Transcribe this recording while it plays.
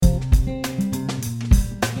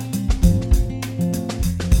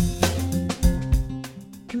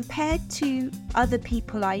compared to other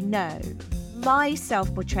people I know, my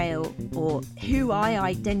self-portrayal or who I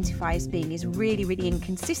identify as being is really, really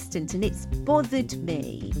inconsistent, and it's bothered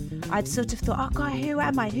me. I've sort of thought, oh God, who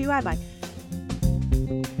am I?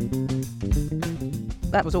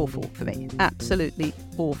 That was awful for me. Absolutely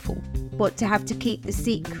awful. What, to have to keep the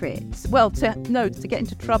secrets? Well, to get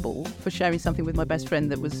into trouble for sharing something with my best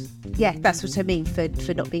friend that was... Yeah, that's what I mean, for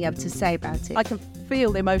not being able to say about it. I can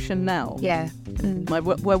feel the emotion now. Yeah. My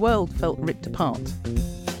world felt ripped apart.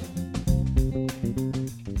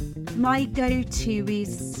 My go-to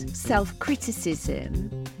is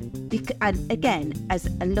self-criticism. And again, as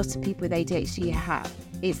a lot of people with ADHD have,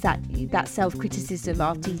 it's that self-criticism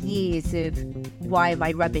after years of why am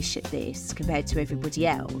I rubbish at this compared to everybody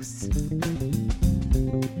else.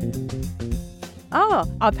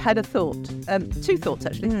 I've had a thought. Two thoughts,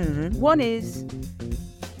 actually. One is...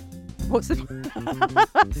 What's the...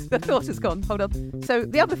 The thought has gone. Hold on. So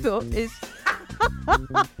the other thought is...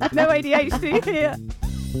 No ADHD here.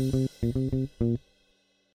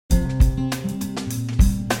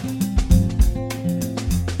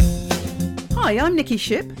 Hi, I'm Nikki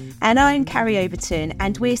Shipp. And I'm Carrie Overton,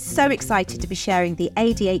 and we're so excited to be sharing the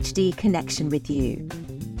ADHD connection with you.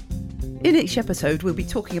 In each episode, we'll be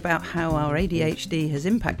talking about how our ADHD has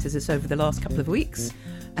impacted us over the last couple of weeks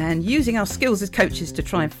and using our skills as coaches to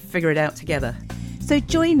try and figure it out together. So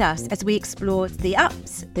join us as we explore the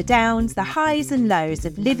ups, the downs, the highs and lows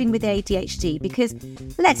of living with ADHD, because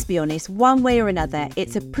let's be honest, one way or another,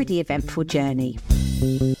 it's a pretty eventful journey.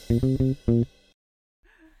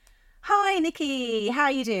 Hi, Nikki. How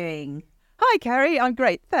are you doing? Hi, Carrie. I'm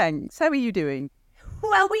great, thanks. How are you doing?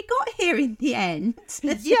 Well, we got here in the end.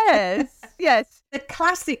 Yes. The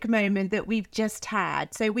classic moment that we've just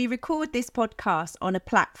had. So we record this podcast on a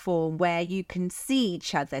platform where you can see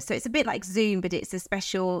each other. So it's a bit like Zoom, but it's a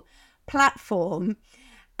special platform.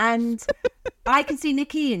 And I can see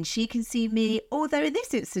Nikki and she can see me. Although in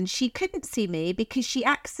this instance, she couldn't see me because she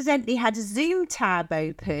accidentally had a Zoom tab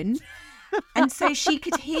open. And so she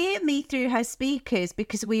could hear me through her speakers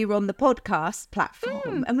because we were on the podcast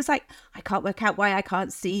platform and was like, I can't work out why I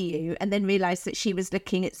can't see you. And then realised that she was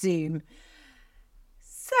looking at Zoom.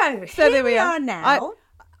 So here we are now.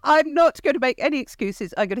 I'm not going to make any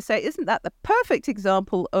excuses. I'm going to say, isn't that the perfect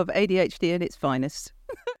example of ADHD in its finest?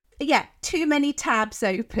 Yeah, too many tabs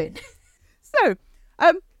open. So,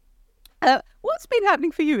 what's been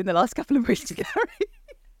happening for you in the last couple of weeks, Gary?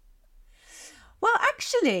 Well,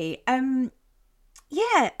 actually, I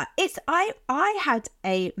had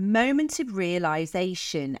a moment of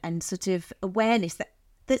realisation and sort of awareness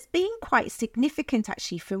that's been quite significant,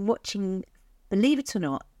 actually, from watching, believe it or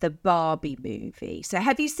not, the Barbie movie. So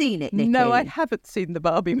have you seen it, Nikki? No, I haven't seen the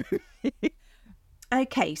Barbie movie.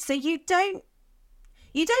 Okay, so you don't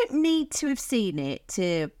need to have seen it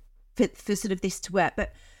for sort of this to work,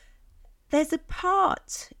 but there's a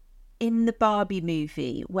part in the Barbie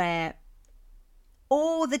movie where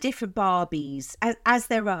all the different Barbies, as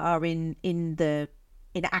there are in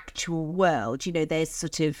actual world, you know, there's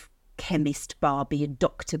sort of chemist Barbie and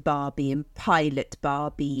Dr. Barbie and pilot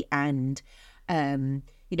Barbie and,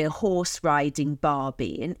 horse riding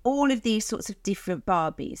Barbie and all of these sorts of different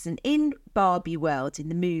Barbies. And in Barbie world, in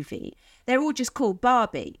the movie, they're all just called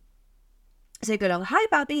Barbie. So you go along, hi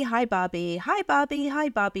Barbie, hi Barbie, hi Barbie, hi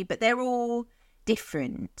Barbie, but they're all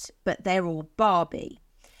different, but they're all Barbie.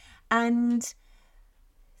 And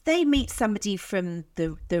they meet somebody from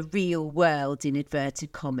the real world, in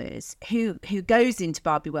inverted commas, who goes into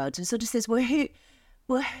Barbie world and sort of says,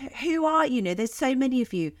 who are you? There's so many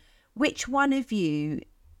of you. Which one of you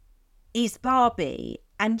is Barbie?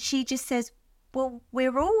 And she just says, well,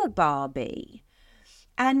 we're all Barbie.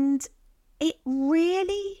 And it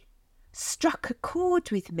really struck a chord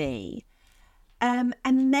with me and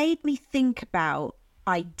made me think about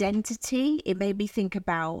identity. It made me think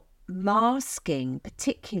about masking,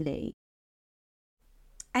 particularly,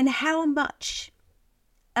 and how much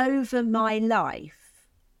over my life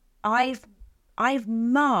I've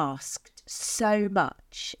masked so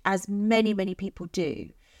much, as many people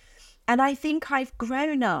do. And I think I've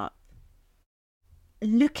grown up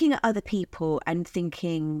looking at other people and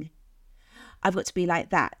thinking, I've got to be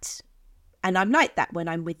like that. And I'm like that when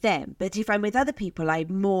I'm with them. But if I'm with other people, I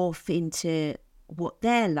morph into what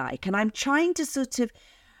they're like. And I'm trying to sort of,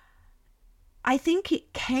 I think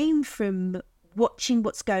it came from watching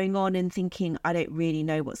what's going on and thinking, I don't really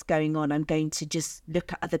know what's going on. I'm going to just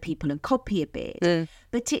look at other people and copy a bit.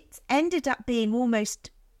 But it's ended up being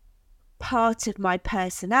almost part of my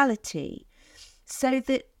personality. So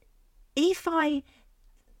that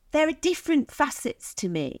there are different facets to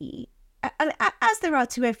me, as there are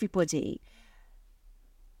to everybody.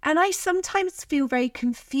 And I sometimes feel very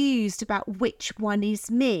confused about which one is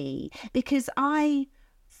me, because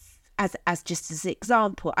as just as an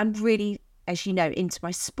example, I'm really, as you know, into my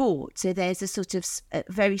sport. So there's a sort of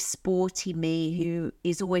very sporty me who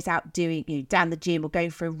is always out doing, down the gym or going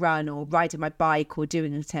for a run or riding my bike or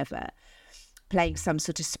doing whatever, playing some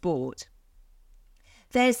sort of sport.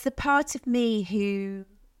 There's the part of me who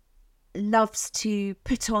loves to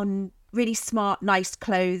put on really smart, nice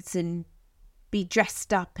clothes and be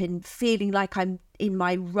dressed up and feeling like I'm in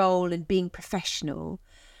my role and being professional.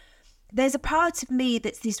 There's a part of me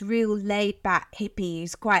that's this real laid back hippie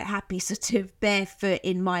who's quite happy sort of barefoot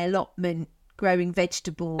in my allotment, growing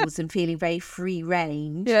vegetables and feeling very free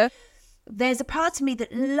range. Yeah. There's a part of me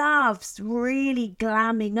that loves really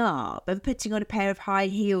glamming up and putting on a pair of high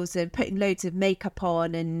heels and putting loads of makeup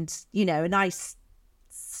on and, a nice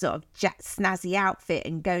sort of snazzy outfit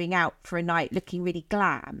and going out for a night looking really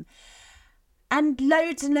glam. And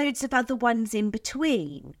loads of other ones in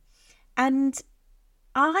between. And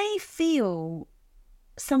I feel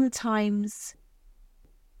sometimes,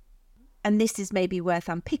 and this is maybe worth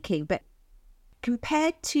unpicking, but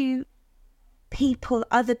compared to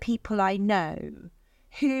other people I know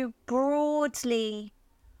who broadly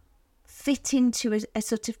fit into a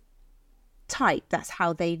sort of type, that's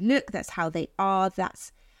how they look, that's how they are,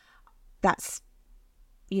 that's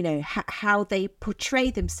how they portray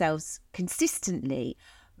themselves consistently.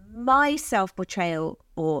 My self-portrayal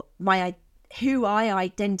or who I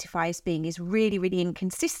identify as being is really, really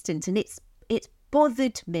inconsistent, and it's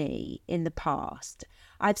bothered me in the past.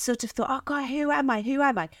 I've sort of thought, oh God, who am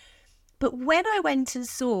I? But when I went and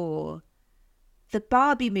saw the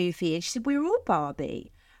Barbie movie, and she said, we're all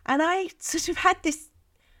Barbie, and I sort of had this,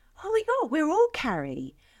 oh my God, we're all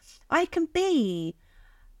Carrie. I can be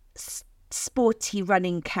sporty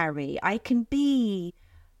running Carrie, I can be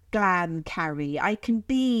glam Carrie, I can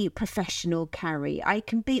be professional Carrie, I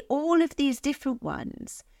can be all of these different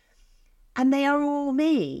ones, and they are all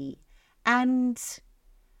me. And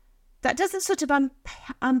that doesn't sort of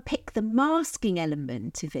unpick the masking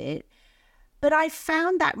element of it, but I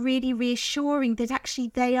found that really reassuring that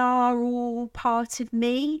actually they are all part of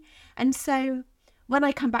me. And so when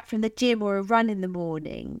I come back from the gym or a run in the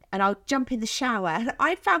morning and I'll jump in the shower,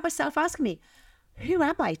 I found myself asking me, who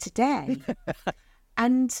am I today?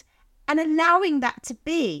 and allowing that to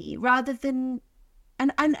be, rather than,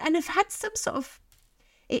 and I've had some sort of,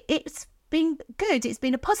 it's been good. It's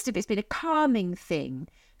been a positive. It's been a calming thing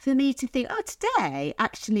for me to think, oh, today,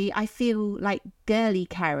 actually, I feel like girly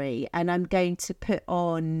Carrie, and I'm going to put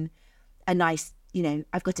on a nice,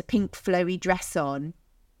 I've got a pink flowy dress on,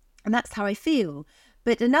 and that's how I feel.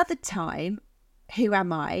 But another time, who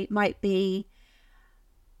am I might be,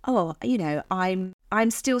 oh, I'm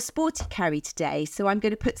still sporty Carrie today, so I'm going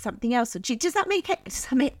to put something else on. Does that make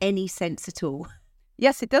any sense at all?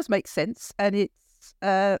 Yes, it does make sense. And it's,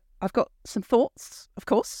 I've got some thoughts, of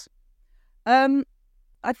course.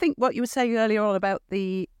 I think what you were saying earlier on about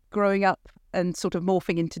the growing up and sort of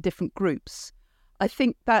morphing into different groups, I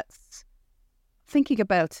think that's, thinking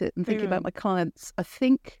about it and thinking about my clients,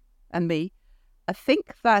 and me, I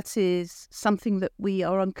think that is something that we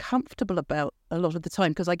are uncomfortable about a lot of the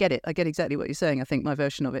time, because I get it. I get exactly what you're saying. I think my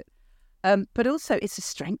version of it. But also it's a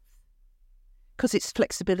strength, because it's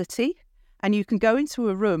flexibility, and you can go into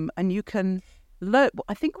a room and you can learn.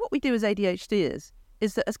 I think what we do as ADHDers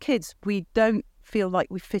is that as kids, we don't feel like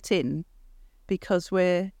we fit in because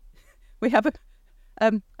we have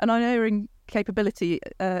an unerring capability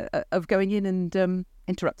of going in and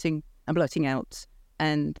interrupting and blurting out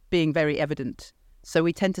and being very evident. So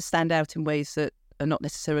we tend to stand out in ways that are not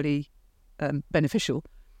necessarily beneficial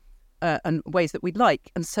and ways that we'd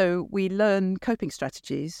like. And so we learn coping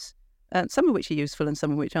strategies, some of which are useful and some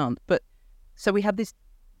of which aren't. But so we have this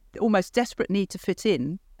almost desperate need to fit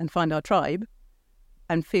in and find our tribe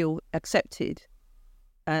and feel accepted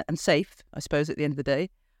and safe, I suppose, at the end of the day,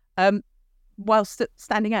 whilst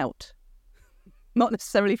standing out, not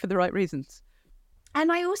necessarily for the right reasons.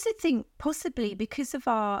 And I also think possibly because of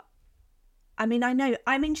I know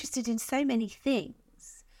I'm interested in so many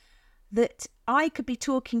things that I could be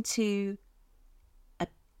talking to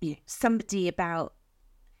somebody about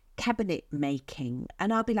cabinet making,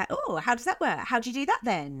 and I'll be like, oh, how does that work? How do you do that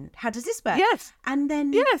then? How does this work? Yes. And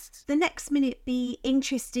then yes. The next minute be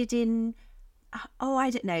interested in, oh,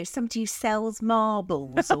 I don't know, somebody who sells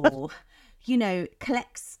marbles or,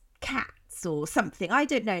 collects cats or something. I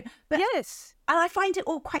don't know. But yes. And I find it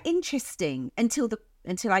all quite interesting until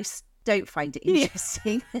I don't find it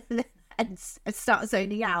interesting and start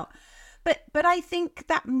zoning out. But I think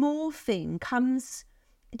that morphing comes.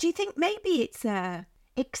 Do you think maybe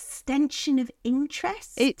extension of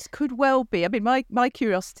interest? It could well be. I mean, my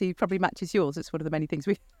curiosity probably matches yours. It's one of the many things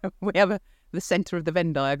we have the centre of the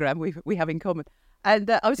Venn diagram we have in common.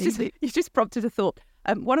 And I was just you just prompted a thought.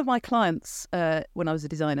 One of my clients when I was a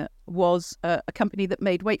designer was a company that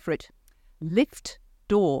made, wait for it, lift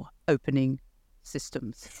door opening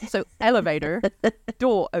systems. So elevator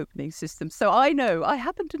door opening systems. So I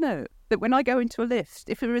happen to know that when I go into a lift,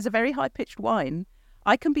 if there is a very high pitched whine,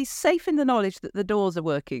 I can be safe in the knowledge that the doors are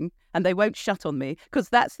working and they won't shut on me, because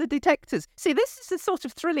that's the detectors. See, this is the sort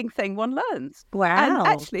of thrilling thing one learns. Wow. And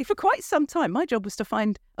actually, for quite some time, my job was to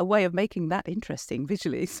find a way of making that interesting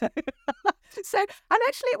visually. So, and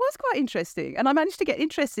actually, it was quite interesting. And I managed to get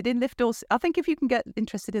interested in lift doors. I think if you can get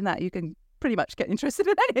interested in that, you can pretty much get interested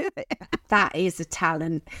in anything. That is a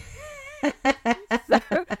talent. So,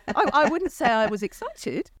 I wouldn't say I was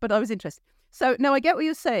excited, but I was interested. So, no, I get what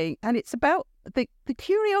you're saying. And it's about the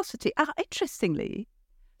curiosity. Interestingly,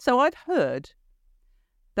 so I've heard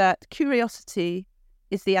that curiosity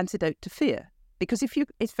is the antidote to fear. Because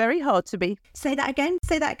it's very hard to be... Say that again.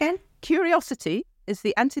 Curiosity is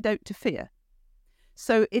the antidote to fear.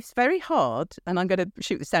 So it's very hard, and I'm going to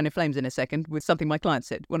shoot this down in flames in a second with something one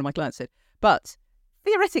of my clients said. But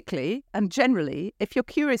theoretically and generally, if you're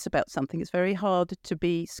curious about something, it's very hard to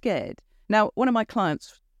be scared. Now, one of my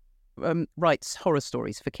clients writes horror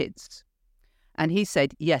stories for kids. And he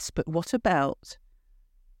said, yes, but what about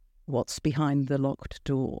what's behind the locked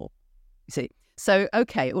door? You see? So,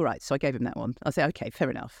 okay, all right. So I gave him that one. I said, okay, fair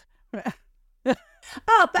enough.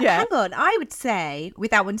 Oh, but hang on. I would say,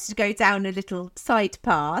 without wanting to go down a little side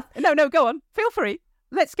path. No, go on. Feel free.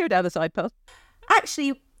 Let's go down the side path.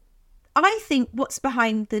 Actually, I think what's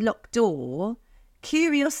behind the locked door,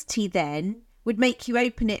 curiosity then would make you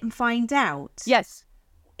open it and find out. Yes.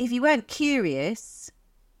 If you weren't curious,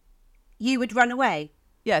 you would run away.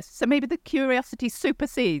 Yes. So maybe the curiosity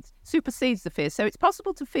supersedes the fear. So it's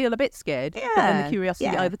possible to feel a bit scared, but then the curiosity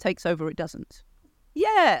either takes over or it doesn't.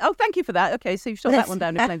 Yeah. Oh, thank you for that. Okay, so you've shot that one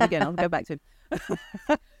down in flames again. I'll go back to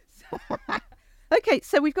it. Okay,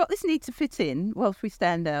 so we've got this need to fit in whilst we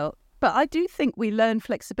stand out. But I do think we learn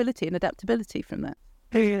flexibility and adaptability from that.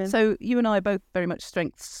 Yeah. So you and I are both very much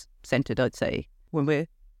strengths-centred, I'd say, when we're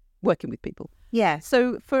working with people. Yeah.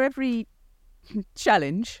 So for every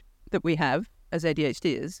challenge that we have as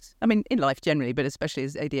ADHDers, I mean, in life generally, but especially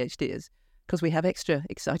as ADHDers, because we have extra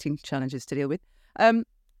exciting challenges to deal with,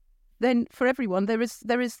 then for everyone, there is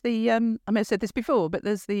the, I may have said this before, but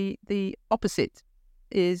there's the opposite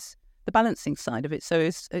is the balancing side of it. So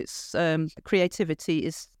it's creativity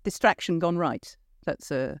is distraction gone right. That's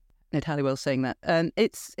Ned Halliwell saying that. And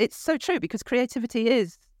it's so true, because creativity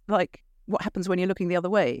is like what happens when you're looking the other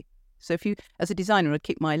way. So if you, as a designer, I'd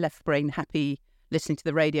keep my left brain happy listening to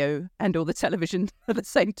the radio and or the television at the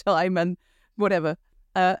same time and whatever.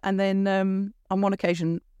 And then on one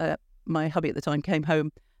occasion, my hubby at the time came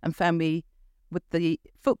home and found me with the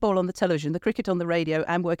football on the television, the cricket on the radio,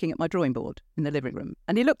 and working at my drawing board in the living room.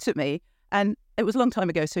 And he looked at me, and it was a long time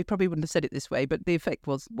ago, so he probably wouldn't have said it this way, but the effect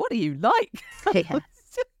was, what are you like? Yeah.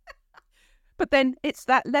 But then it's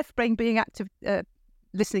that left brain being active,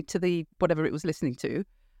 listening to the whatever it was listening to,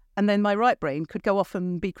 and then my right brain could go off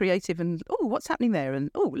and be creative and, oh, what's happening there? And,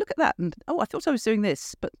 oh, look at that. And, oh, I thought I was doing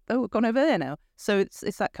this, but, oh, I've gone over there now. So it's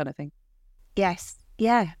that kind of thing. Yes.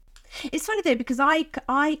 Yeah. It's funny though, because I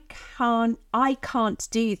can't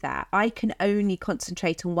do that. I can only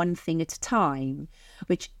concentrate on one thing at a time,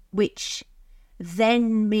 which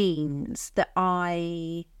then means that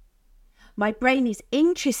my brain is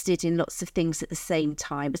interested in lots of things at the same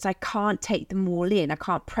time, but I can't take them all in. I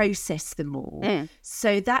can't process them all.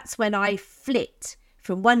 So that's when I flit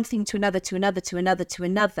from one thing to another, to another, to another, to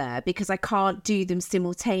another, because I can't do them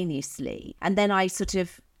simultaneously. And then I sort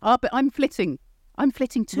of... Oh, but I'm flitting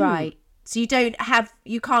too. Right. So you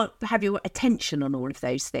can't have your attention on all of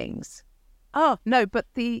those things. Oh, no, but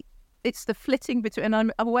it's the flitting between, and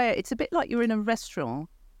I'm aware it's a bit like you're in a restaurant,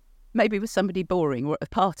 maybe with somebody boring or at a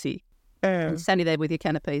party, and standing there with your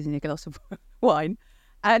canapes and your glass of wine,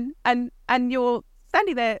 and you're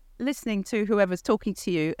standing there listening to whoever's talking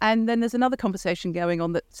to you, and then there's another conversation going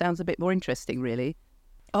on that sounds a bit more interesting, really.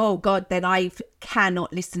 Oh, God, then I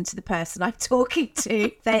cannot listen to the person I'm talking to.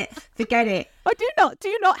 Forget it. Do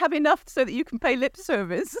you not have enough so that you can pay lip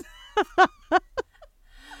service?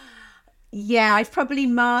 Yeah, I've probably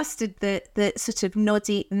mastered the sort of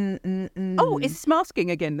noddy. Oh, it's masking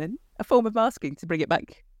again then? A form of masking to bring it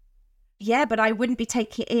back? Yeah, but I wouldn't be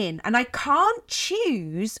taking it in. And I can't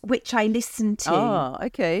choose which I listen to. Oh,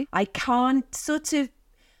 okay. I can't sort of...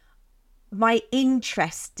 my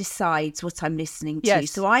interest decides what I'm listening to.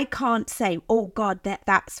 Yes. So I can't say, oh God,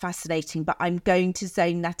 that's fascinating, but I'm going to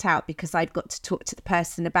zone that out because I've got to talk to the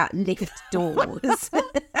person about lift doors.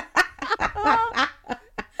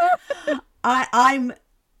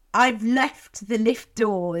 I've left the lift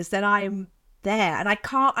doors and I'm there, and I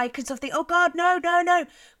can sort of think, oh God, no,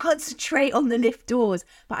 concentrate on the lift doors.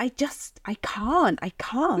 But I can't.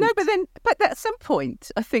 No, but at some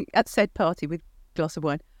point, I think at said party with a glass of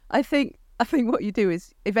wine, I think what you do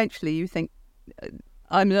is eventually you think,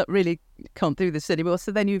 I'm not really can't do this anymore.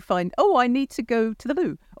 So then you find, oh, I need to go to the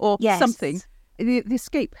loo or something. The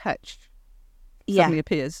escape hatch suddenly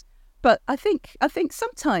appears. But I think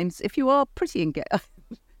sometimes if you are pretty engaged,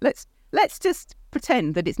 let's just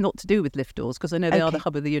pretend that it's not to do with lift doors, because I know they are the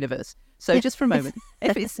hub of the universe. So just for a moment,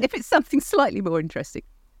 if it's something slightly more interesting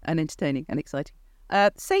and entertaining and exciting,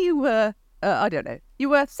 say you were I don't know, you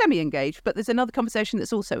were semi-engaged, but there's another conversation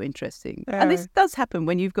that's also interesting, and this does happen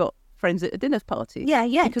when you've got friends at a dinner party. Yeah,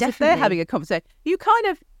 because definitely. If they're having a conversation, you kind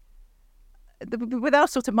of, with our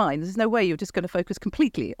sort of mind, there's no way you're just going to focus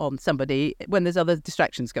completely on somebody when there's other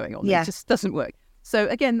distractions going on. Yeah. It just doesn't work. So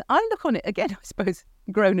again, I look on it again, I suppose,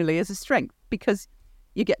 groanily as a strength, because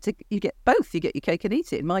you get both. You get your cake and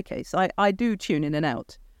eat it. In my case, I do tune in and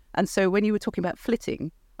out. And so when you were talking about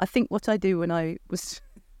flitting, I think what I do when I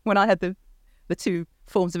had the two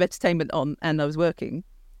forms of entertainment on and I was working,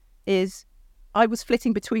 is I was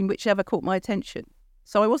flitting between whichever caught my attention.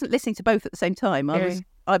 So I wasn't listening to both at the same time. I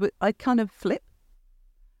kind of flip.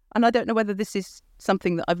 And I don't know whether this is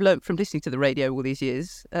something that I've learned from listening to the radio all these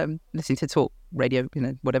years, listening to talk radio,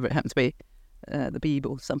 whatever it happens to be, the Beeb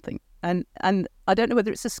or something. And I don't know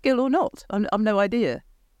whether it's a skill or not. I've no idea.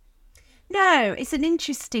 No, it's an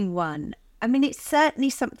interesting one. I mean, it's certainly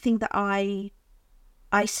something that I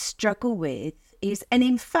struggle with. And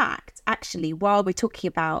in fact, actually, while we're talking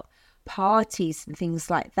about parties and things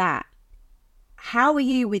like that, how are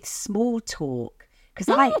you with small talk?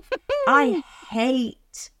 Because I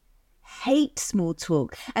hate small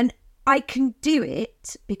talk, and I can do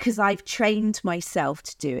it because I've trained myself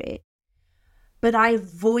to do it, but I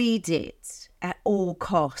avoid it at all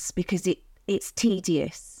costs because it's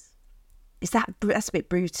tedious. That's a bit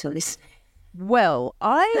brutal, isn't it? Well,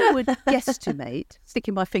 I would guesstimate,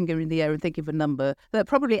 sticking my finger in the air and thinking of a number, that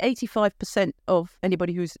probably 85% of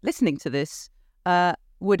anybody who's listening to this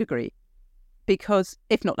would agree, because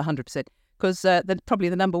if not 100%, because probably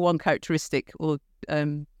the number one characteristic or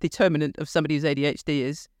determinant of somebody who's ADHD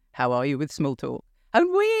is, how are you with small talk?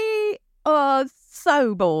 And we are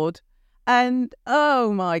so bored. And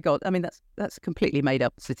oh my God, I mean, that's a completely made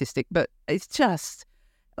up statistic, but it's just...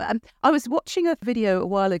 I was watching a video a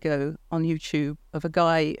while ago on YouTube of a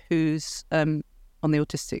guy who's on the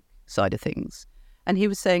autistic side of things. And he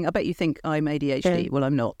was saying, I bet you think I'm ADHD. Well,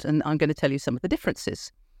 I'm not. And I'm going to tell you some of the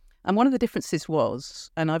differences. And one of the differences was,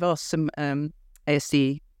 and I've asked some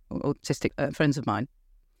ASD autistic friends of mine,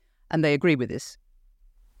 and they agree with this,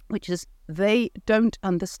 which is they don't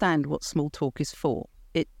understand what small talk is for.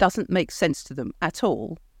 It doesn't make sense to them at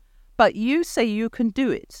all. But you say you can do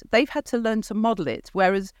it. They've had to learn to model it,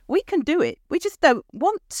 whereas we can do it. We just don't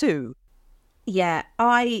want to. Yeah,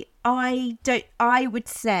 I don't. I would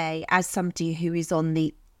say, as somebody who is on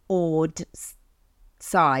the odd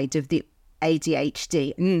side of the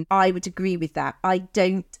ADHD, I would agree with that. I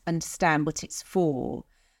don't understand what it's for.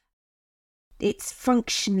 It's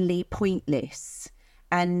functionally pointless,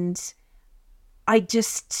 and I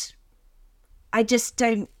just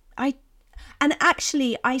don't. And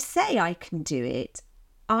actually, I say I can do it.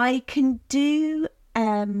 I can do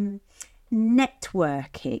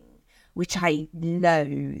networking, which I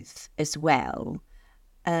loathe as well.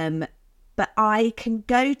 But I can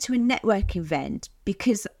go to a networking event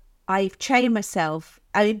because I've trained myself.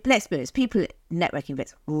 I mean, let's be honest, people at networking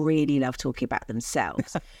events really love talking about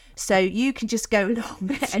themselves. So you can just go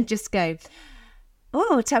along and just go,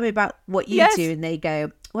 oh, tell me about what you do. And they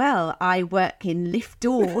go, well, I work in lift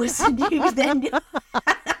doors. And you then...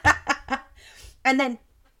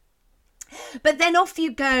 But then off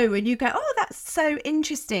you go and you go, oh, that's so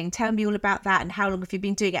interesting. Tell me all about that and how long have you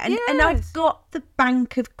been doing it? And I've got the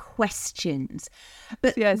bank of questions.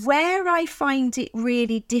 But where I find it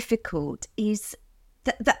really difficult is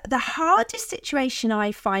the hardest situation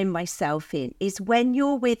I find myself in is when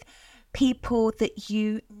you're with people that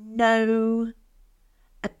you know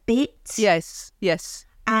a bit. Yes.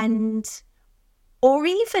 Or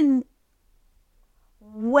even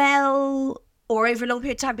or over a long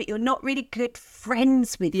period of time, but you're not really good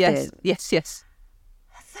friends with them. Yes.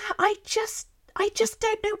 I just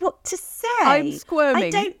don't know what to say. I'm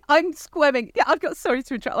squirming. Yeah, sorry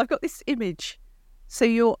to interrupt. I've got this image. So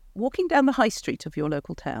you're walking down the high street of your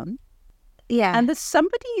local town, Yeah. and there's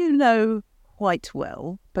somebody you know quite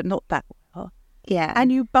well, but not that well. Yeah. And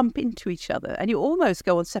you bump into each other, and you almost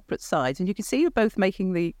go on separate sides, and you can see you're both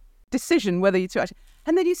making the decision whether you two actually.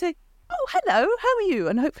 And then you say, "Oh, hello, how are you?"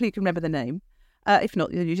 And hopefully you can remember the name. If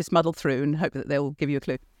not, you just muddle through and hope that they'll give you a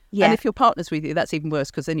clue. Yeah. And if your partner's with you, that's even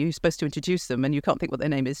worse, because then you're supposed to introduce them and you can't think what their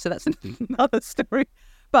name is. So that's another story.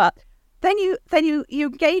 But then you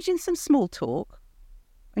engage in some small talk,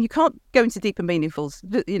 and you can't go into deep and meaningful.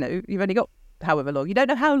 You've only got however long. You don't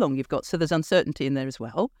know how long you've got, so there's uncertainty in there as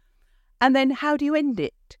well. And then how do you end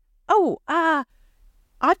it?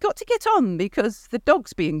 I've got to get on because the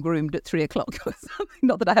dog's being groomed at 3:00 or something.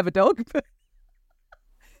 Not that I have a dog, but...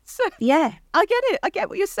 So Yeah. I get it. I get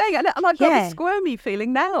what you're saying. And I've got this squirmy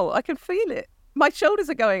feeling now. I can feel it. My shoulders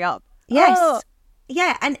are going up. Yes. Oh.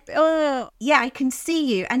 Yeah. And I can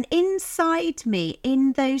see you. And inside me,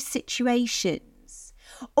 in those situations,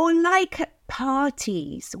 or like at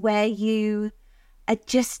parties where you are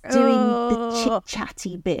just doing the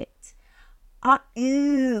chit-chatty bit,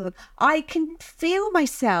 I can feel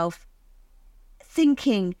myself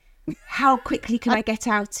thinking, how quickly can I get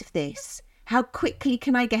out of this? How quickly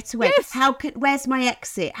can I get away? Yes. Where's my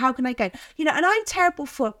exit? How can I go? And I'm terrible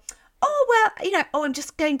for, I'm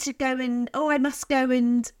just going to go and, I must go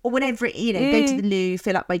and, or whatever, go to the loo,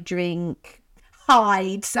 fill up my drink,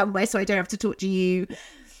 hide somewhere so I don't have to talk to you.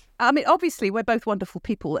 I mean, obviously, we're both wonderful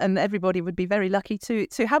people, and everybody would be very lucky to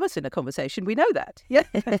have us in a conversation. We know that. Yeah.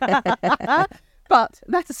 But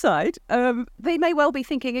that aside, they may well be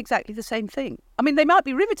thinking exactly the same thing. I mean, they might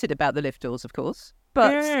be riveted about the lift doors, of course.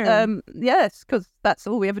 But yes, because that's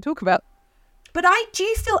all we ever talk about. But I do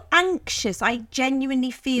feel anxious. I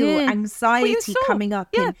genuinely feel anxiety coming up.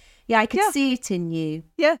 Yeah. I could see it in you.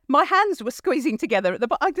 Yeah, my hands were squeezing together at the.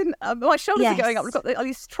 I didn't. My shoulders are going up. I've got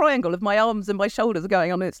this triangle of my arms and my shoulders are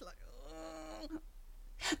going on. It's like.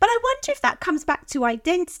 But I wonder if that comes back to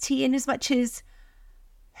identity, in as much as,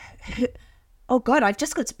 oh God, I've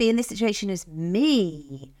just got to be in this situation as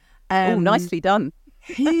me. Nicely done.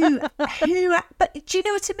 But do you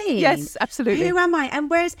know what I mean? Yes, absolutely. Who am I? And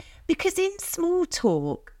whereas, because in small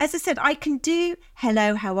talk, as I said, I can do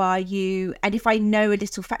hello, how are you? And if I know a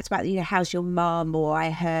little fact about you, how's your mum? Or I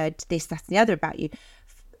heard this, that, and the other about you,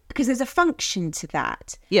 because there's a function to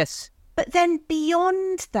that. Yes. But then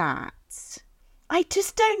beyond that, I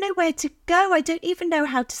just don't know where to go. I don't even know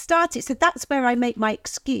how to start it. So that's where I make my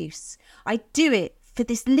excuse. I do it for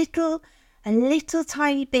this a little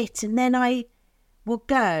tiny bit, and then I will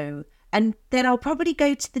go, and then I'll probably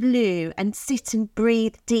go to the loo and sit and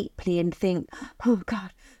breathe deeply and think, oh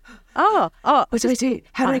God, what do I do?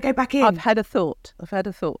 How do I go back in? I've had a thought.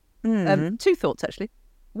 Two thoughts, actually.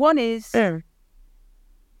 One is,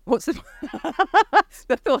 what's the...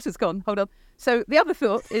 the thought has gone. Hold on. So the other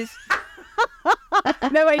thought is,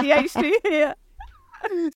 no ADHD here.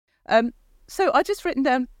 So I just written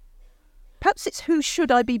down, perhaps it's who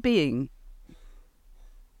should I be being?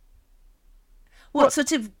 What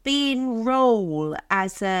sort of being role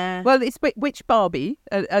as a... Well, it's which Barbie,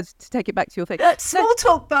 as to take it back to your thing. Small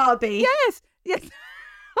talk Barbie. Yes.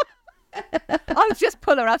 I'll just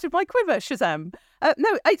pull her out of my quiver, Shazam.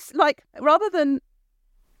 No, it's like, rather than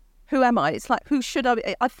who am I, it's like who should I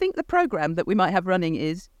be? I think the programme that we might have running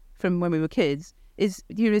is, from when we were kids, is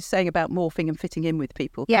you were saying about morphing and fitting in with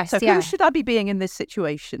people. Yes, so who should I be being in this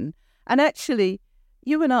situation? And actually,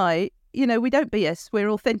 you and I... we don't BS, we're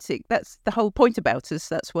authentic. That's the whole point about us.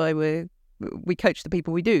 That's why we coach the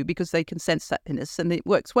people we do, because they can sense that in us, and it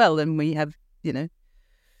works well, and we have, a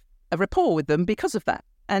rapport with them because of that.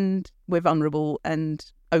 And we're vulnerable and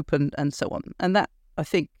open and so on. And that, I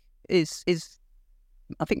think, is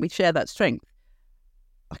I think we share that strength.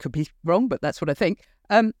 I could be wrong, but that's what I think.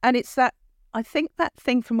 And it's that, I think that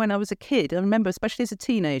thing from when I was a kid, I remember, especially as a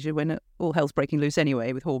teenager, when all hell's breaking loose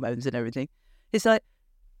anyway, with hormones and everything, it's like,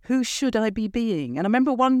 who should I be being? And I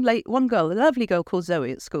remember one girl, a lovely girl called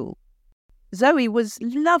Zoe at school. Zoe was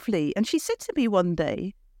lovely. And she said to me one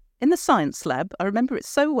day in the science lab, I remember it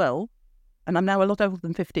so well, and I'm now a lot older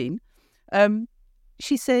than 15,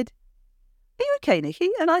 she said, "Are you okay, Nikki?"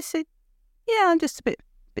 And I said, "Yeah, I'm just a bit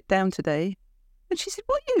down today." And she said,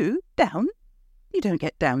 "What, you? Down? You don't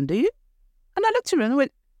get down, do you?" And I looked at her and I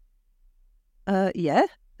went, "Yeah,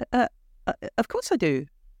 of course I do."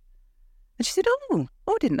 And she said, oh,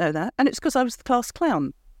 I didn't know that. And it's because I was the class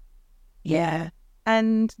clown. Yeah.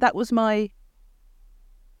 And that was my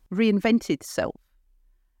reinvented self.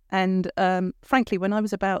 And frankly, when I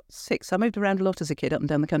was about 6, I moved around a lot as a kid, up and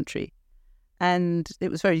down the country. And it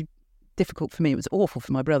was very difficult for me. It was awful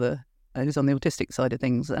for my brother, who's on the autistic side of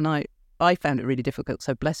things. And I found it really difficult,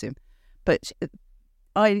 so bless him. But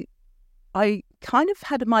I kind of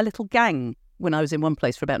had my little gang when I was in one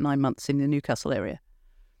place for about 9 months in the Newcastle area.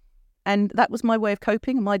 And that was my way of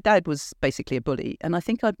coping. And my dad was basically a bully. And I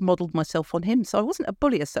think I'd modelled myself on him. So I wasn't a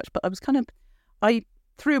bully as such, but I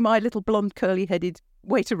threw my little blonde curly-headed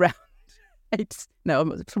weight around. I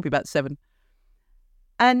was probably about 7.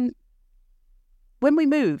 And when we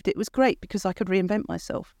moved, it was great because I could reinvent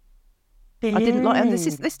myself. I didn't like, and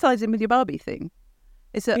this ties in with your Barbie thing,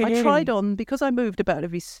 is that I tried on, because I moved about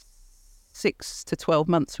every 6 to 12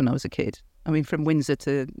 months when I was a kid. I mean, from Windsor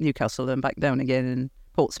to Newcastle and back down again, and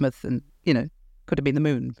Portsmouth, and, could have been the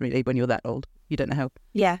moon, really, when you're that old. You don't know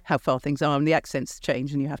how far things are, and the accents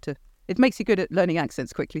change, and it makes you good at learning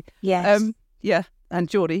accents quickly. Yes. And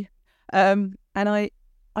Geordie. And I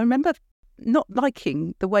remember not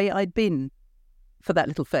liking the way I'd been for that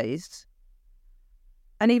little phase.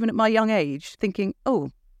 And even at my young age, thinking, oh,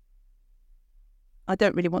 I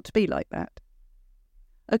don't really want to be like that.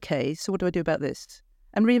 Okay, so what do I do about this?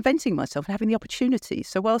 And reinventing myself and having the opportunity.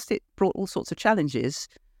 So whilst it brought all sorts of challenges,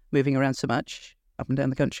 moving around so much up and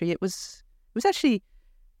down the country, it was actually,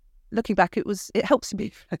 looking back, it helps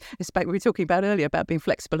me. It's back we were talking about earlier about being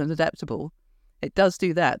flexible and adaptable. It does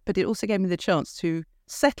do that, but it also gave me the chance to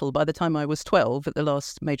settle by the time I was 12 at the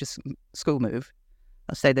last major school move.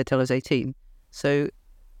 I stayed there till I was 18. So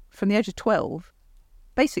from the age of 12,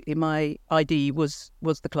 basically my ID was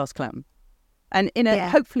the class clown. And in a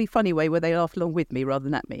hopefully funny way where they laughed along with me rather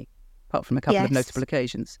than at me, apart from a couple of notable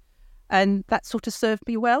occasions. And that sort of served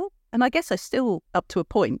me well. And I guess I still, up to a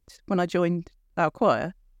point, when I joined our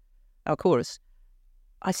choir, our chorus,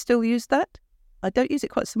 I still use that. I don't use it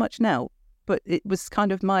quite so much now, but it was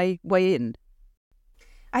kind of my way in.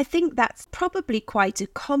 I think that's probably quite a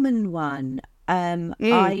common one.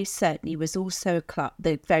 I certainly was also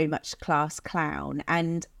very much class clown,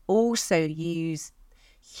 and also use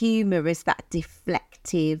humour as that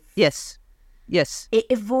deflective. Yes.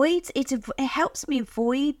 It helps me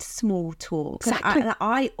avoid small talk. Exactly. And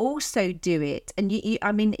I also do it. And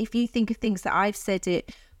I mean, if you think of things that I've said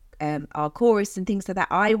at our chorus and things like that,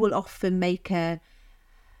 I will often make a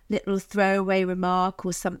little throwaway remark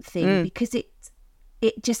or something because it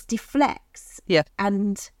just deflects. Yeah.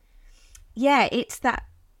 And it's that.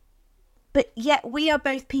 But yet we are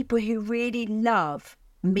both people who really love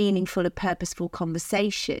meaningful and purposeful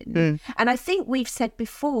conversation. And I think we've said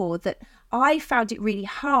before that I found it really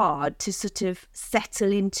hard to sort of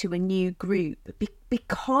settle into a new group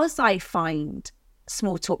because I find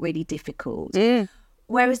small talk really difficult.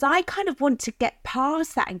 Whereas I kind of want to get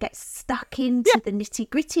past that and get stuck into the nitty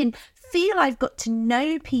gritty and feel I've got to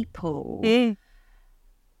know people.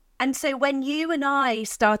 And so when you and I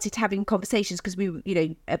started having conversations, because we were,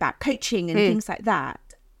 about coaching and things like that,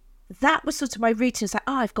 that was sort of my routine. It's like,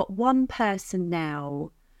 I've got one person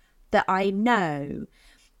now that I know.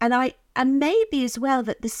 And maybe as well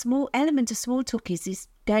that the small element of small talk is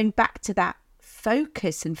going back to that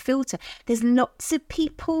focus and filter. There's lots of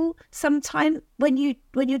people sometimes when you're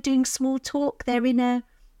doing small talk, they're in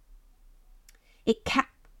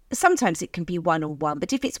sometimes it can be one-on-one,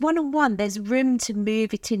 but if it's one-on-one, there's room to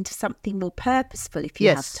move it into something more purposeful if you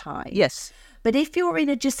have time. Yes. But if you're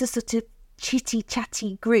in just a sort of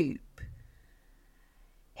chitty-chatty group,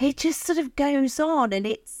 it just sort of goes on and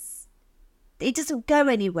it doesn't go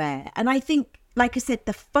anywhere. And I think, like I said,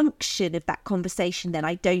 the function of that conversation then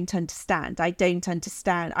I don't understand.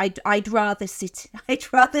 I'd rather sit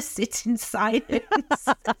in silence.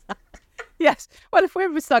 Yes. Well, if we're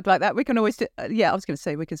ever stuck like that, we can always I was going to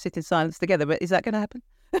say we can sit in silence together, but is that going to happen?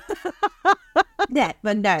 Yeah,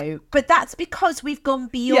 well, no. But that's because we've gone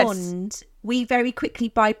beyond. Yes. We very quickly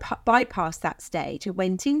bypassed that stage and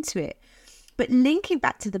went into it. But linking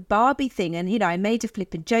back to the Barbie thing, and, I made a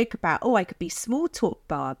flippant joke about, I could be small talk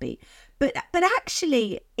Barbie. But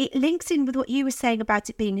actually, it links in with what you were saying about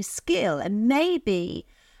it being a skill. And maybe,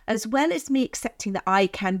 as well as me accepting that I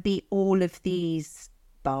can be all of these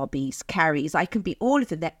Barbies, Carries, I can be all of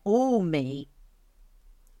them, they're all me.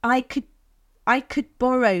 I could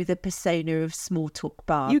borrow the persona of small talk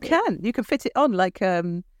Barbie. You can fit it on like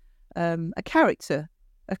a character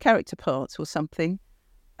part or something.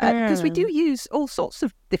 Because we do use all sorts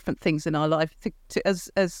of different things in our life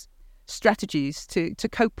as strategies to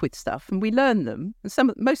cope with stuff, and we learn them.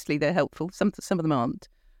 And mostly they're helpful. Some of them aren't.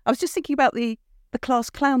 I was just thinking about the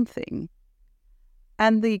class clown thing,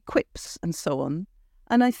 and the quips and so on.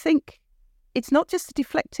 And I think it's not just a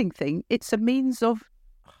deflecting thing. It's a means of,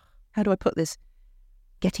 how do I put this?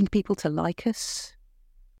 Getting people to like us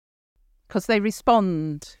because they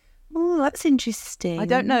respond. Oh, that's interesting. I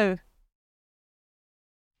don't know.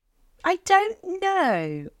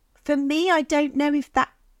 For me, I don't know if that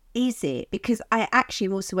is it? Because I actually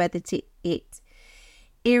am also aware that it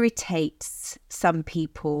irritates some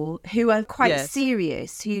people who are quite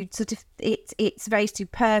serious, who sort of it's a very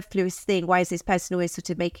superfluous thing. Why is this person always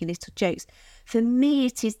sort of making little jokes? For me,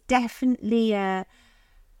 it is definitely I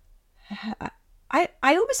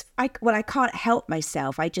can't help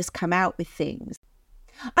myself. I just come out with things.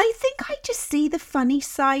 I think I just see the funny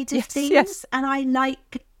side of things, and I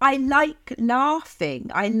like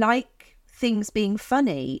laughing. I like things being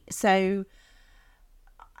funny. So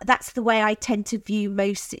that's the way I tend to view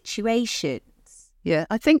most situations. Yeah,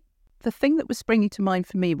 I think the thing that was springing to mind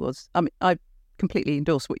for me was, I mean, I completely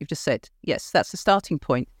endorse what you've just said. Yes, that's the starting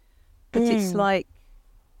point. But it's like,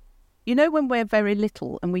 you know, when we're very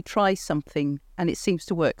little and we try something and it seems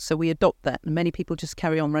to work, so we adopt that, and many people just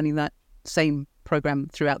carry on running that same program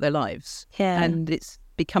throughout their lives. Yeah. And it's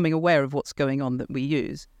becoming aware of what's going on that we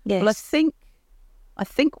use. Yes. Well, I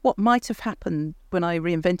think what might have happened when I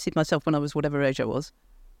reinvented myself when I was whatever age I was,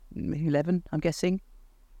 11, I'm guessing,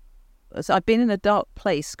 was I'd been in a dark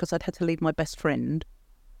place because I'd had to leave my best friend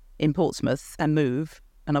in Portsmouth and move,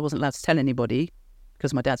 and I wasn't allowed to tell anybody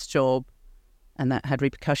because of my dad's job, and that had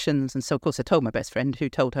repercussions. And so, of course, I told my best friend, who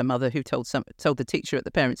told her mother, who told the teacher at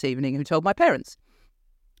the parents' evening, who told my parents.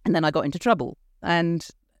 And then I got into trouble, and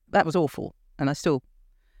that was awful. And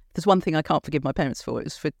there's one thing I can't forgive my parents for. It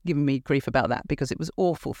was for giving me grief about that, because it was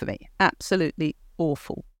awful for me, absolutely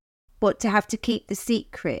awful. What, to have to keep the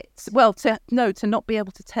secret? Well, to not be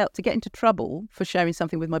able to get into trouble for sharing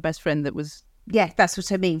something with my best friend that was... Yeah, that's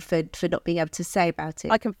what I mean, for not being able to say about it.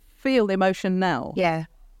 I can feel the emotion now. Yeah.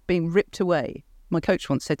 Being ripped away. My coach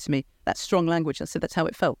once said to me, that's strong language. I said, that's how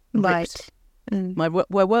it felt. Right. My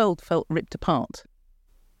world felt ripped apart.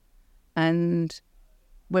 And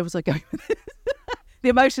where was I going with this? The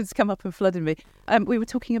emotions come up and flooded me. We were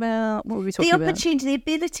talking about... What were we talking about? The opportunity, the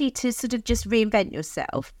ability to sort of just reinvent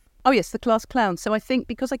yourself. Oh, yes, the class clown. So I think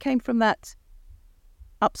because I came from that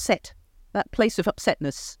place of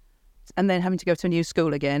upsetness, and then having to go to a new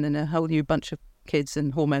school again and a whole new bunch of kids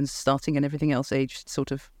and hormones starting and everything else, aged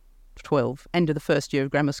sort of 12, end of the first year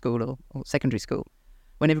of grammar school or secondary school,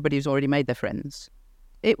 when everybody has already made their friends.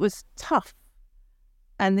 It was tough.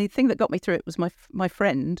 And the thing that got me through it was my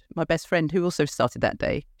friend, my best friend, who also started that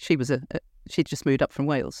day. She was she'd just moved up from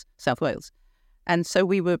Wales, South Wales. And so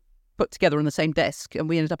we were put together on the same desk, and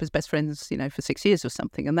we ended up as best friends, for 6 years or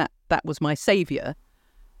something. And that was my saviour.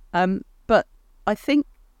 But I think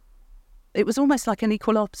it was almost like an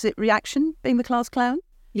equal opposite reaction, being the class clown.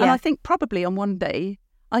 Yeah. And I think probably on one day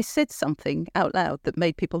I said something out loud that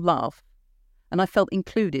made people laugh, and I felt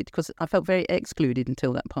included, because I felt very excluded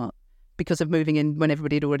until that part, because of moving in when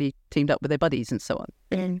everybody had already teamed up with their buddies and so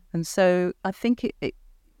on. And so I think it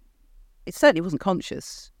certainly wasn't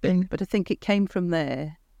conscious, but I think it came from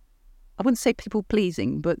there. I wouldn't say people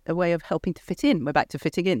pleasing, but a way of helping to fit in. We're back to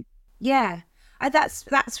fitting in. Yeah,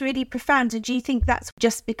 that's really profound. And do you think that's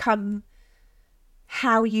just become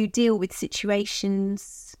how you deal with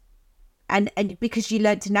situations, and because you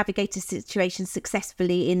learned to navigate a situation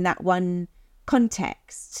successfully in that one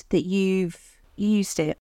context that you've used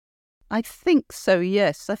it? I think so,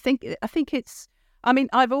 yes. I think it's... I mean,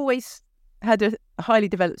 I've always had a highly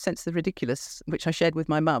developed sense of the ridiculous, which I shared with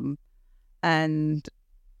my mum and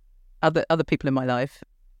other people in my life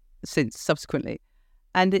since subsequently.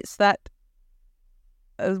 And it's that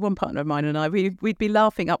one partner of mine and I, we'd be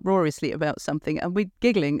laughing uproariously about something, and we'd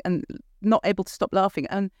giggling and not able to stop laughing.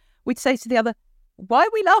 And we'd say to the other, why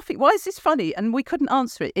are we laughing? Why is this funny? And we couldn't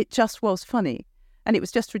answer it. It just was funny. And it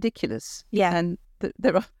was just ridiculous. Yeah. And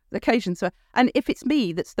there are occasions where, and if it's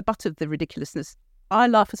me that's the butt of the ridiculousness, I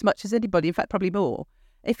laugh as much as anybody, in fact, probably more,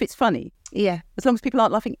 if it's funny. Yeah. As long as people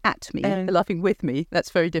aren't laughing at me, they're laughing with me,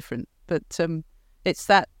 that's very different. But it's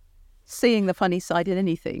that seeing the funny side in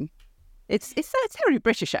anything. It's very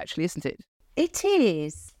British, actually, isn't it? It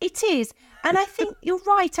is. It is. And I think you're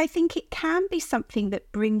right. I think it can be something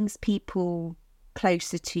that brings people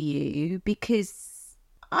closer to you, because,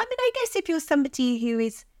 I mean, I guess if you're somebody who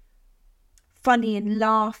is funny and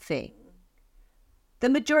laughing, the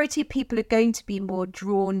majority of people are going to be more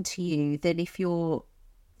drawn to you than if you're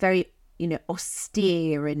very,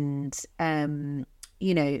 austere and,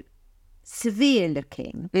 severe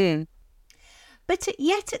looking. But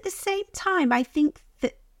yet at the same time, I think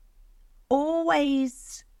that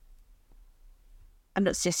always, I'm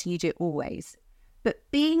not suggesting you do it always, but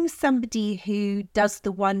being somebody who does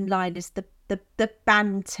the one-liners, the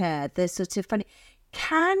banter, the sort of funny,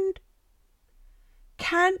 can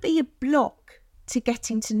be a block to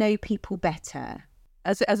getting to know people better.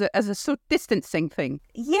 as a sort of distancing thing.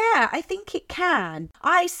 Yeah, I think it can.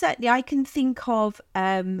 I can think of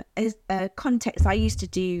a context. I used to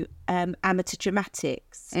do amateur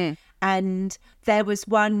dramatics, and there was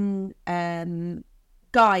one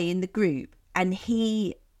guy in the group, and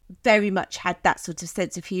he very much had that sort of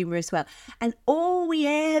sense of humour as well. And all we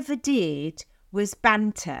ever did was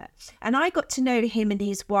banter. And I got to know him and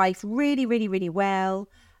his wife really, really, really well.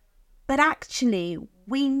 But actually,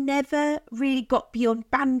 we never really got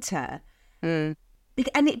beyond banter. And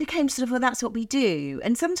it became sort of, well, that's what we do.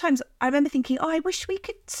 And sometimes I remember thinking, I wish we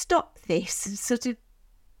could stop this and sort of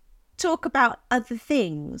talk about other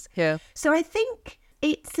things. Yeah. So I think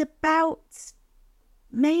it's about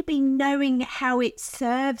maybe knowing how it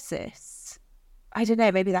serves us. I don't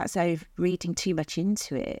know, maybe that's over reading too much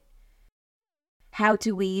into it. How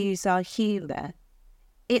do we use our humour?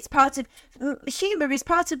 Humour is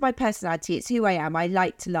part of my personality. It's who I am. I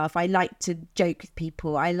like to laugh. I like to joke with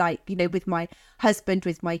people. I like, with my husband,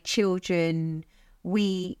 with my children,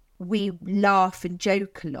 we laugh and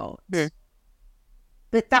joke a lot. Yeah.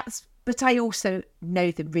 But I also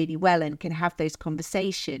know them really well and can have those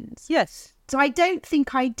conversations. Yes. So I don't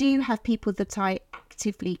think I do have people that I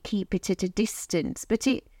actively keep it at a distance, but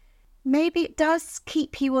maybe it does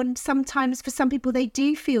keep you on. Sometimes for some people, they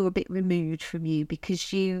do feel a bit removed from you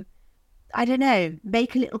because you, I don't know,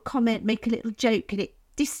 make a little comment, make a little joke, and it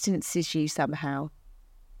distances you somehow.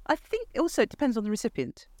 I think also it depends on the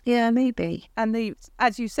recipient. Yeah, maybe. And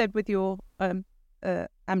as you said with your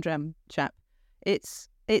Amdram chap, it's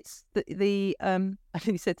the I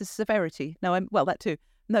think you said the severity. No, that too.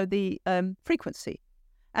 No, the frequency.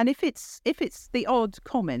 And if it's the odd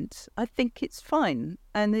comment, I think it's fine.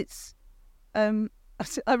 And it's I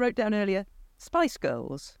wrote down earlier Spice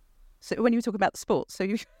Girls. So when you were talking about the sports, so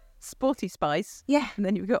you Sporty Spice, yeah, and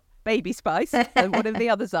then you've got Baby Spice, and whatever the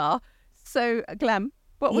others are. So Glam,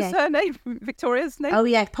 what was her name? Victoria's name? Oh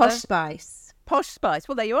yeah, Posh Spice. Posh Spice.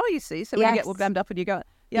 Well, there you are. You see, so when you get all glammed up and you go,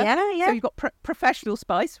 yeah. So you've got Professional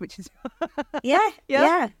Spice, which is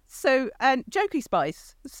yeah. So and Jokey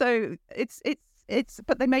Spice. So it's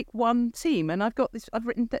but they make one team, and I've got this. I've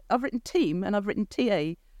written team, and I've written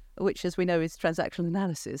TA, which, as we know, is transactional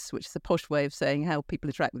analysis, which is a posh way of saying how people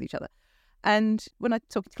interact with each other. And when I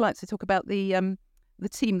talk to clients, I talk about the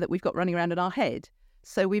team that we've got running around in our head.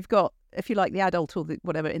 So we've got, if you like, the adult or the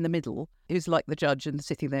whatever in the middle, who's like the judge and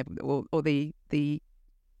sitting there, or the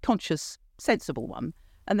conscious, sensible one.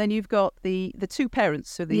 And then you've got the two parents,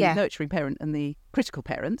 so the nurturing parent and the critical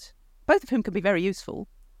parent, both of whom can be very useful.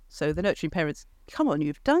 So the nurturing parents, come on,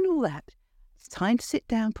 you've done all that. It's time to sit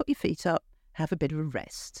down, put your feet up, have a bit of a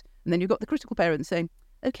rest. And then you've got the critical parent saying,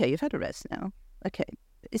 okay, you've had a rest now. Okay,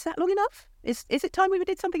 is that long enough? Is it time we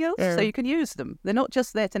did something else? So you can use them. They're not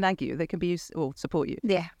just there to nag you. They can be used or support you.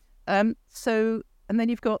 Yeah. So, and then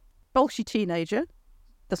you've got bolshy teenager.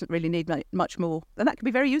 Doesn't really need much more. And that can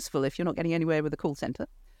be very useful if you're not getting anywhere with a call centre.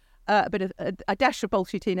 But a dash of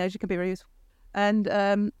bolshy teenager can be very useful.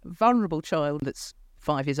 And vulnerable child that's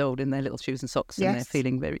 5 years old in their little shoes and socks, and they're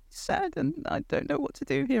feeling very sad and I don't know what to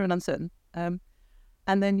do here and uncertain.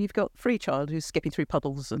 And then you've got free child who's skipping through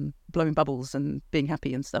puddles and blowing bubbles and being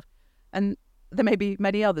happy and stuff. And there may be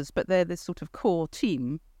many others, but they're this sort of core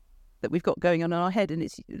team that we've got going on in our head. And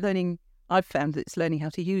it's learning, I've found that it's learning how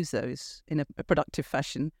to use those in a productive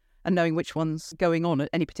fashion and knowing which one's going on at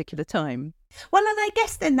any particular time. Well, and I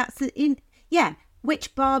guess then that's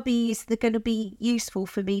which Barbies are going to be useful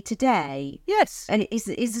for me today. Yes. And it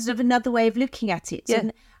is sort of another way of looking at it. Yeah.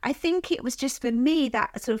 And I think it was just for me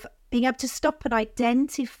that sort of being able to stop and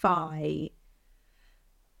identify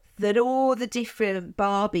that all the different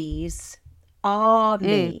Barbies are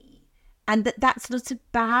me. And that's not a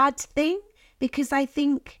bad thing, because I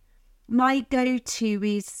think my go-to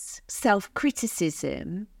is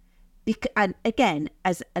self-criticism. And again,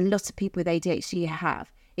 as a lot of people with ADHD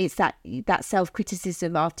have, it's that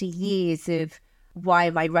self-criticism after years of why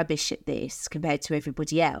am I rubbish at this compared to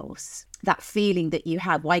everybody else? That feeling that you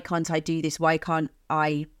have, why can't I do this? Why can't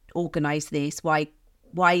I organise this? Why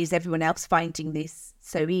is everyone else finding this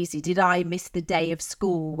so easy? Did I miss the day of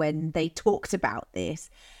school when they talked about this?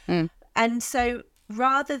 And so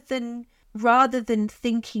rather than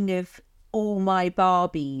thinking of all my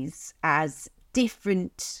Barbies as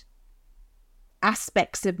different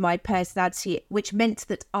aspects of my personality, which meant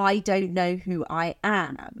that I don't know who I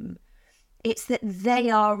am, it's that they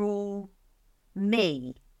are all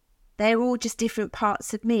me. They're all just different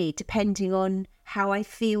parts of me, depending on how I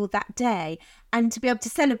feel that day. And to be able to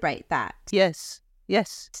celebrate that. Yes.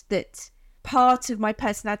 That part of my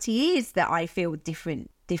personality is that I feel different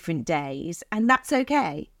days, and that's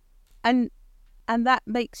okay. And that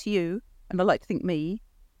makes you and I like to think me,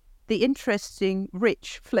 the interesting,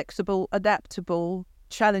 rich, flexible, adaptable,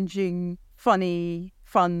 challenging, funny,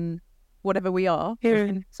 fun, whatever we are.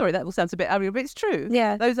 Sorry, that all sounds a bit arrogant, but it's true.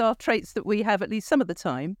 Yeah. Those are traits that we have at least some of the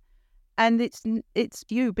time. And it's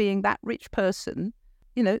you being that rich person,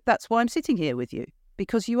 that's why I'm sitting here with you,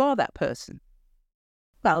 because you are that person.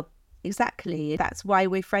 Well, exactly. That's why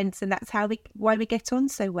we're friends, and that's why we get on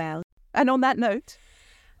so well. And on that note...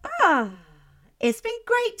 It's been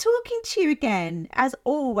great talking to you again, as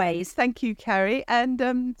always. Thank you, Carrie.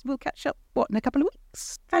 And we'll catch up, in a couple of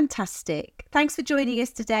weeks? Fantastic. Thanks for joining us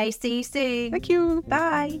today. See you soon. Thank you.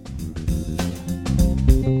 Bye.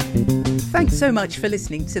 Thanks so much for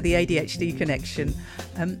listening to the ADHD Connection.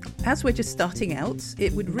 As we're just starting out,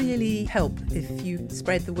 it would really help if you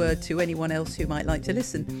spread the word to anyone else who might like to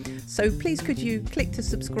listen. So please could you click to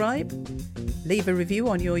subscribe, leave a review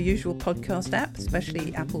on your usual podcast app,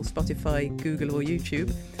 especially Apple, Spotify, Google or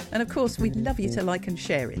YouTube. And of course, we'd love you to like and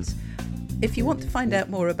share it. If you want to find out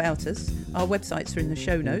more about us, our websites are in the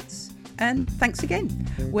show notes. And thanks again.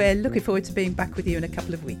 We're looking forward to being back with you in a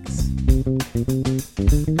couple of weeks.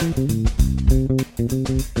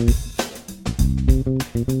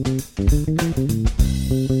 Thank you.